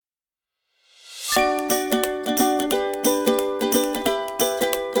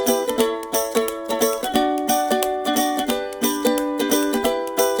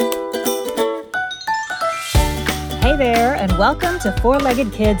Welcome to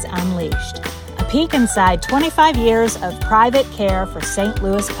Four-Legged Kids Unleashed, a peek inside 25 years of private care for St.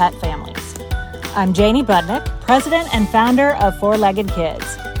 Louis pet families. I'm Janie Budnick, president and founder of Four-Legged Kids.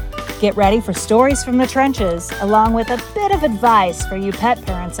 Get ready for stories from the trenches, along with a bit of advice for you pet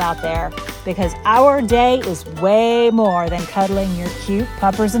parents out there, because our day is way more than cuddling your cute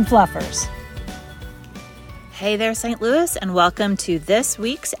puppers and fluffers. Hey there, St. Louis, and welcome to this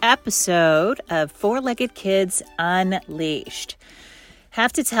week's episode of Four-Legged Kids Unleashed.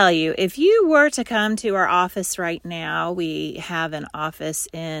 Have to tell you, if you were to come to our office right now, we have an office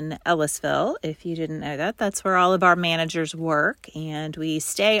in Ellisville. If you didn't know that, that's where all of our managers work, and we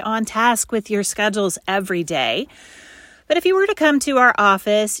stay on task with your schedules every day. But if you were to come to our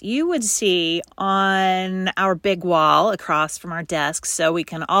office, you would see on our big wall across from our desks, so we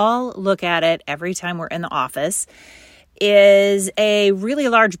can all look at it every time we're in the office, is a really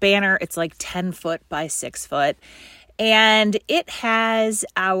large banner. It's like 10 foot by 6 foot. And it has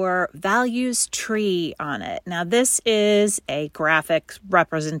our values tree on it. Now, this is a graphic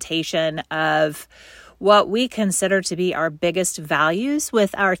representation of what we consider to be our biggest values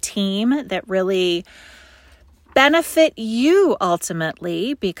with our team that really benefit you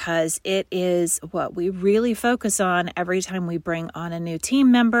ultimately, because it is what we really focus on every time we bring on a new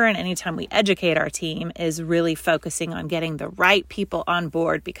team member, and anytime we educate our team is really focusing on getting the right people on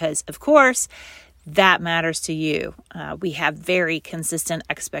board, because of course that matters to you. We have very consistent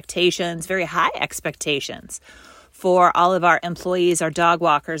expectations, very high expectations for all of our employees, our dog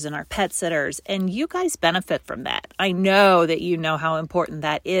walkers, and our pet sitters, and you guys benefit from that. I know that you know how important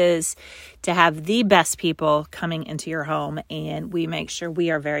that is to have the best people coming into your home, and we make sure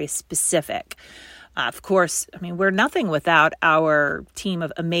we are very specific. Of course, we're nothing without our team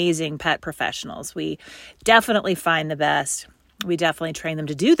of amazing pet professionals. We definitely find the best. We definitely train them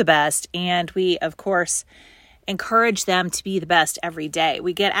to do the best, and we, of course, encourage them to be the best every day.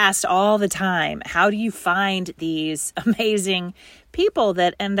 We get asked all the time, how do you find these amazing people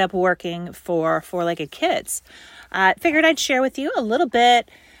that end up working for Four-Legged Kids? Figured I'd share with you a little bit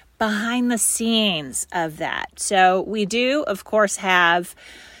behind the scenes of that. So we do, of course, have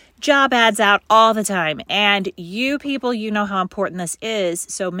job ads out all the time, and you people, you know how important this is.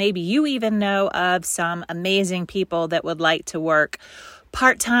 So maybe you even know of some amazing people that would like to work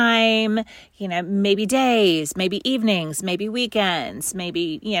part-time, maybe days, maybe evenings, maybe weekends,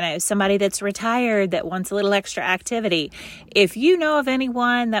 maybe, somebody that's retired that wants a little extra activity. If you know of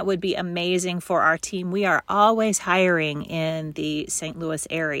anyone that would be amazing for our team, we are always hiring in the St. Louis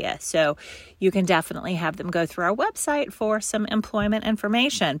area. So you can definitely have them go through our website for some employment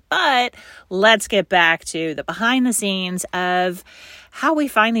information. But let's get back to the behind the scenes of how we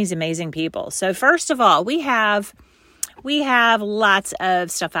find these amazing people. So first of all, we have lots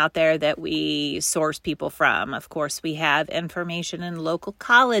of stuff out there that we source people from. Of course, we have information in local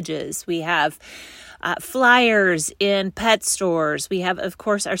colleges. We have flyers in pet stores. We have, of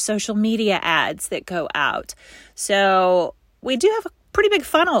course, our social media ads that go out. So we do have a pretty big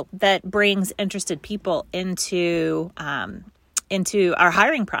funnel that brings interested people into our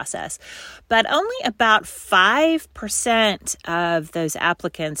hiring process. But only about 5% of those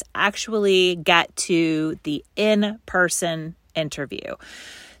applicants actually get to the in-person interview.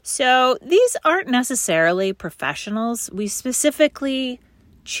 So these aren't necessarily professionals. We specifically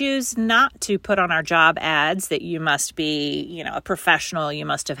choose not to put on our job ads that you must be, a professional, you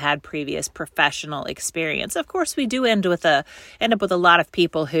must have had previous professional experience. Of course, we do end up with a lot of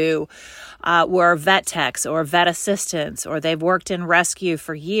people who were vet techs or vet assistants, or they've worked in rescue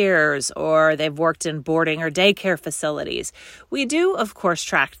for years, or they've worked in boarding or daycare facilities. We do, of course,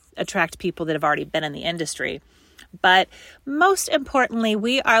 attract people that have already been in the industry. But most importantly,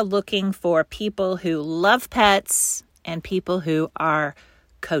 we are looking for people who love pets and people who are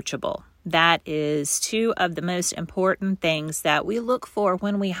coachable. That is two of the most important things that we look for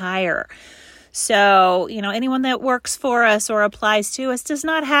when we hire. So, anyone that works for us or applies to us does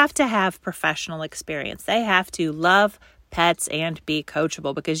not have to have professional experience. They have to love pets and be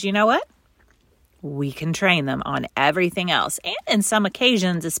coachable, because you know what? We can train them on everything else. And in some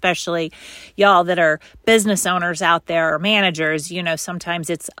occasions, especially y'all that are business owners out there or managers, sometimes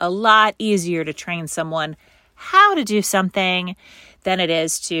it's a lot easier to train someone how to do something than it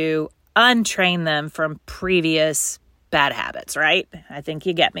is to untrain them from previous bad habits, right? I think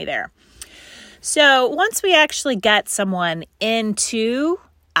you get me there. So once we actually get someone into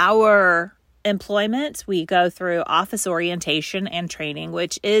our employment, we go through office orientation and training,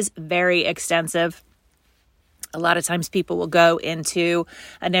 which is very extensive. A lot of times people will go into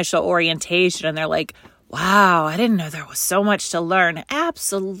initial orientation and they're like, Wow, I didn't know there was so much to learn.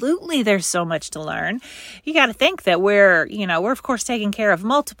 Absolutely, there's so much to learn. You got to think that we're of course taking care of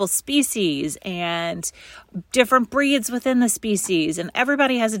multiple species and different breeds within the species, and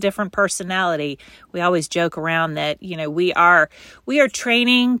everybody has a different personality. We always joke around that, we are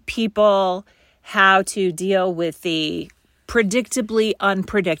training people how to deal with the predictably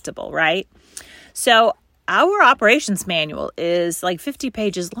unpredictable, right? So our operations manual is like 50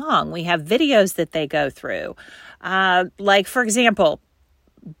 pages long. We have videos that they go through. Like, for example,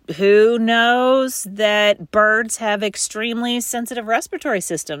 who knows that birds have extremely sensitive respiratory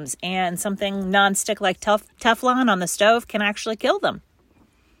systems and something nonstick like Teflon on the stove can actually kill them?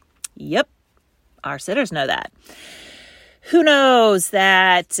 Yep, our sitters know that. Who knows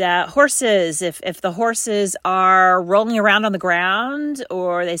that horses, if the horses are rolling around on the ground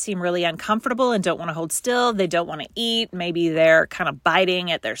or they seem really uncomfortable and don't want to hold still, they don't want to eat, maybe they're kind of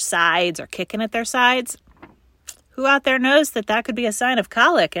biting at their sides or kicking at their sides, who out there knows that could be a sign of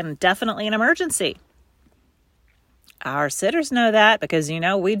colic and definitely an emergency? Our sitters know that because,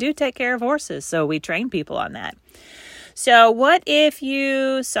 we do take care of horses, so we train people on that. So what if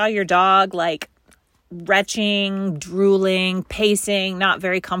you saw your dog retching, drooling, pacing, not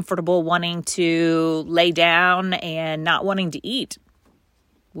very comfortable, wanting to lay down and not wanting to eat?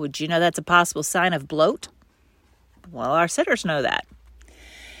 Would you know that's a possible sign of bloat? Well, our sitters know that.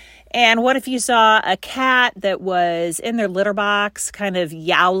 And what if you saw a cat that was in their litter box kind of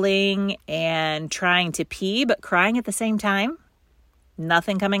yowling and trying to pee but crying at the same time?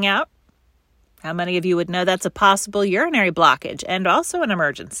 Nothing coming out? How many of you would know that's a possible urinary blockage and also an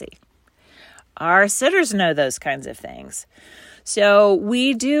emergency? Our sitters know those kinds of things. So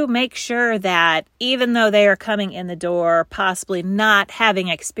we do make sure that even though they are coming in the door, possibly not having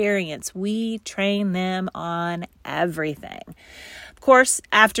experience, we train them on everything. Of course,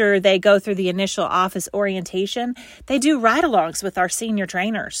 after they go through the initial office orientation, they do ride-alongs with our senior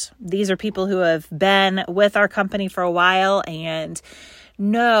trainers. These are people who have been with our company for a while and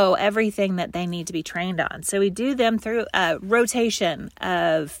know everything that they need to be trained on. So we do them through a rotation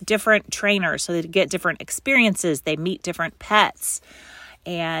of different trainers so they get different experiences. They meet different pets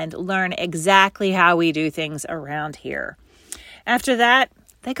and learn exactly how we do things around here. After that,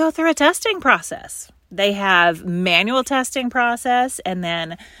 they go through a testing process. They have manual testing process, and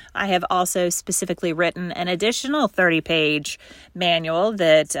then I have also specifically written an additional 30-page manual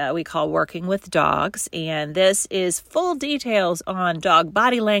that we call Working with Dogs, and this is full details on dog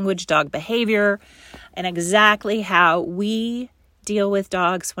body language, dog behavior, and exactly how we deal with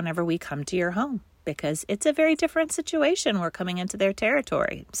dogs whenever we come to your home, because it's a very different situation. We're coming into their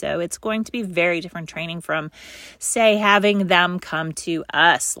territory. So it's going to be very different training from, say, having them come to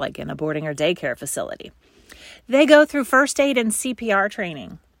us, like in a boarding or daycare facility. They go through first aid and CPR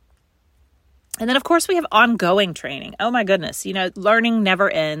training. And then, of course, we have ongoing training. Oh, my goodness. Learning never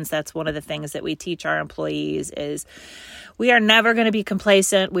ends. That's one of the things that we teach our employees is we are never going to be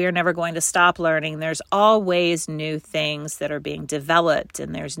complacent. We are never going to stop learning. There's always new things that are being developed,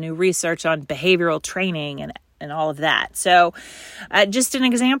 and there's new research on behavioral training and all of that. So just an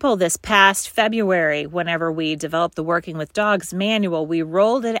example, this past February, whenever we developed the Working with Dogs manual, we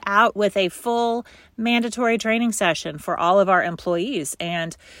rolled it out with a full mandatory training session for all of our employees.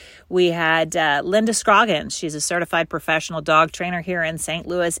 And we had Linda Scroggins. She's a certified professional dog trainer here in St.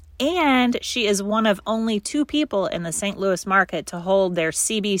 Louis, and she is one of only 2 people in the St. Louis market to hold their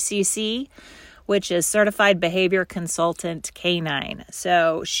CBCC, which is Certified Behavior Consultant Canine.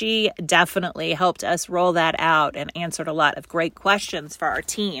 So she definitely helped us roll that out and answered a lot of great questions for our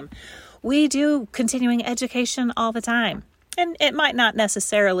team. We do continuing education all the time. And it might not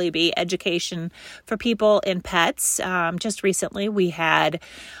necessarily be education for people in pets. Just recently, we had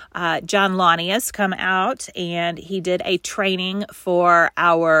John Launius come out, and he did a training for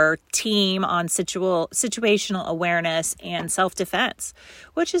our team on situational awareness and self-defense,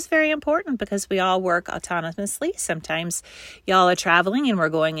 which is very important because we all work autonomously. Sometimes y'all are traveling and we're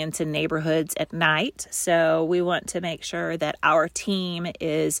going into neighborhoods at night. So we want to make sure that our team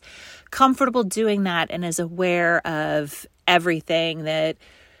is comfortable doing that and is aware of everything that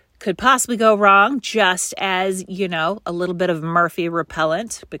could possibly go wrong, just as, a little bit of Murphy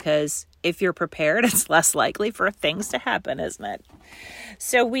repellent, because if you're prepared, it's less likely for things to happen, isn't it?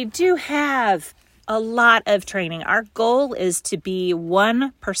 So we do have a lot of training. Our goal is to be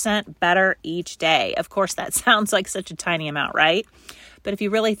 1% better each day. Of course, that sounds like such a tiny amount, right? But if you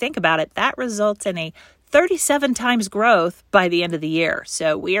really think about it, that results in a 37 times growth by the end of the year.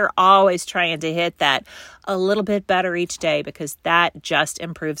 So we are always trying to hit that a little bit better each day because that just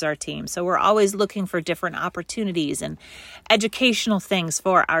improves our team. So we're always looking for different opportunities and educational things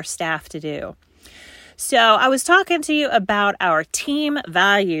for our staff to do. So I was talking to you about our team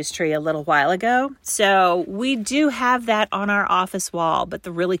values tree a little while ago. So we do have that on our office wall. But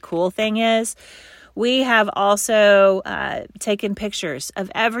the really cool thing is we have also taken pictures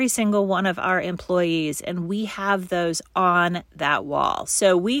of every single one of our employees, and we have those on that wall.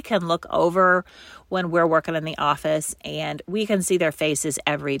 So we can look over when we're working in the office and we can see their faces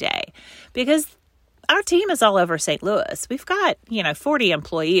every day because our team is all over St. Louis. We've got, 40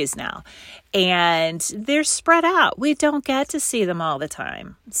 employees now, and they're spread out. We don't get to see them all the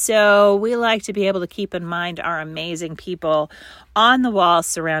time. So we like to be able to keep in mind our amazing people on the wall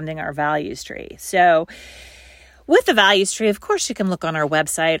surrounding our values tree. So with the values tree, of course, you can look on our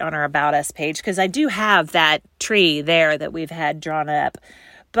website, on our About Us page, because I do have that tree there that we've had drawn up.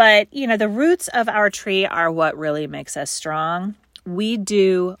 But, the roots of our tree are what really makes us strong. We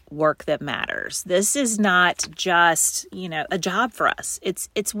do work that matters. This is not just, a job for us.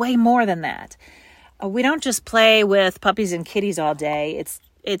 It's way more than that. We don't just play with puppies and kitties all day.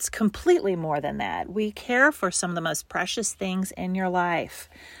 It's completely more than that. We care for some of the most precious things in your life.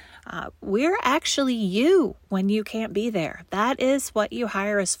 We're actually you when you can't be there. That is what you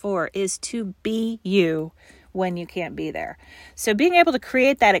hire us for, is to be you when you can't be there. So being able to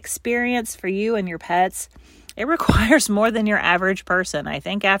create that experience for you and your pets, it requires more than your average person. I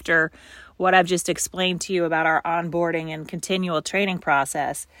think after what I've just explained to you about our onboarding and continual training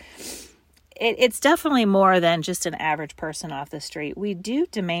process, it's definitely more than just an average person off the street. We do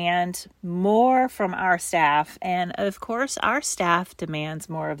demand more from our staff, and of course, our staff demands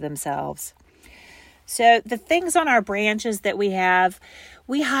more of themselves. So the things on our branches that we have,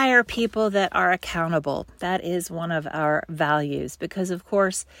 we hire people that are accountable. That is one of our values because, of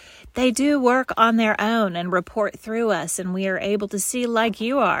course, they do work on their own and report through us. And we are able to see, like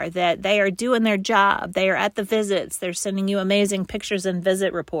you are, that they are doing their job. They are at the visits. They're sending you amazing pictures and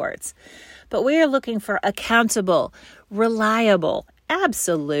visit reports. But we are looking for accountable, reliable.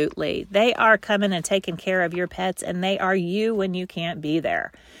 Absolutely. They are coming and taking care of your pets, and they are you when you can't be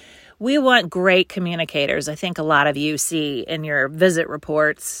there. We want great communicators. I think a lot of you see in your visit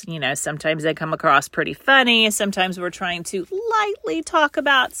reports, sometimes they come across pretty funny. Sometimes we're trying to lightly talk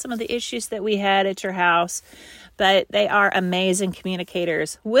about some of the issues that we had at your house, but they are amazing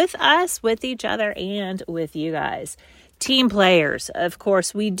communicators with us, with each other, and with you guys. Team players. Of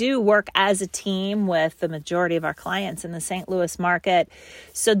course, we do work as a team with the majority of our clients in the St. Louis market.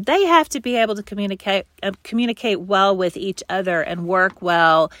 So they have to be able to communicate well with each other and work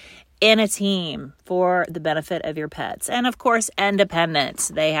well in a team for the benefit of your pets. And of course,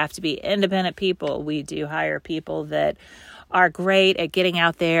 independent. They have to be independent people. We do hire people that are great at getting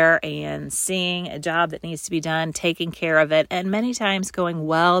out there and seeing a job that needs to be done, taking care of it, and many times going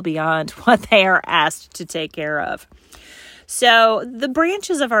well beyond what they are asked to take care of. So the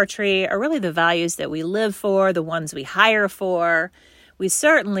branches of our tree are really the values that we live for, the ones we hire for. We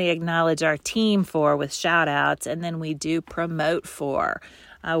certainly acknowledge our team for with shout outs, and then we do promote for.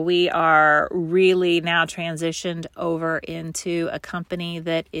 We are really now transitioned over into a company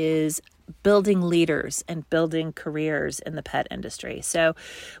that is building leaders and building careers in the pet industry. So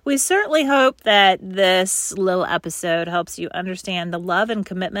we certainly hope that this little episode helps you understand the love and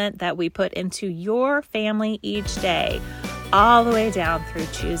commitment that we put into your family each day, all the way down through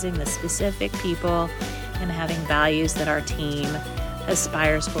choosing the specific people and having values that our team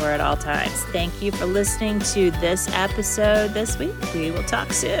aspires for at all times. Thank you for listening to this episode this week. We will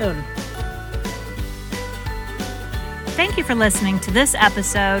talk soon. Thank you for listening to this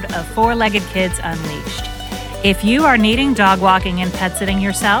episode of Four-Legged Kids Unleashed. If you are needing dog walking and pet sitting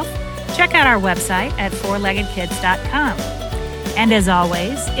yourself, check out our website at fourleggedkids.com. And as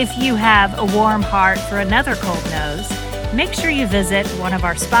always, if you have a warm heart for another cold nose, make sure you visit one of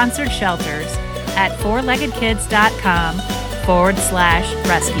our sponsored shelters at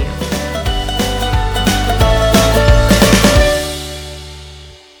fourleggedkids.com/rescue.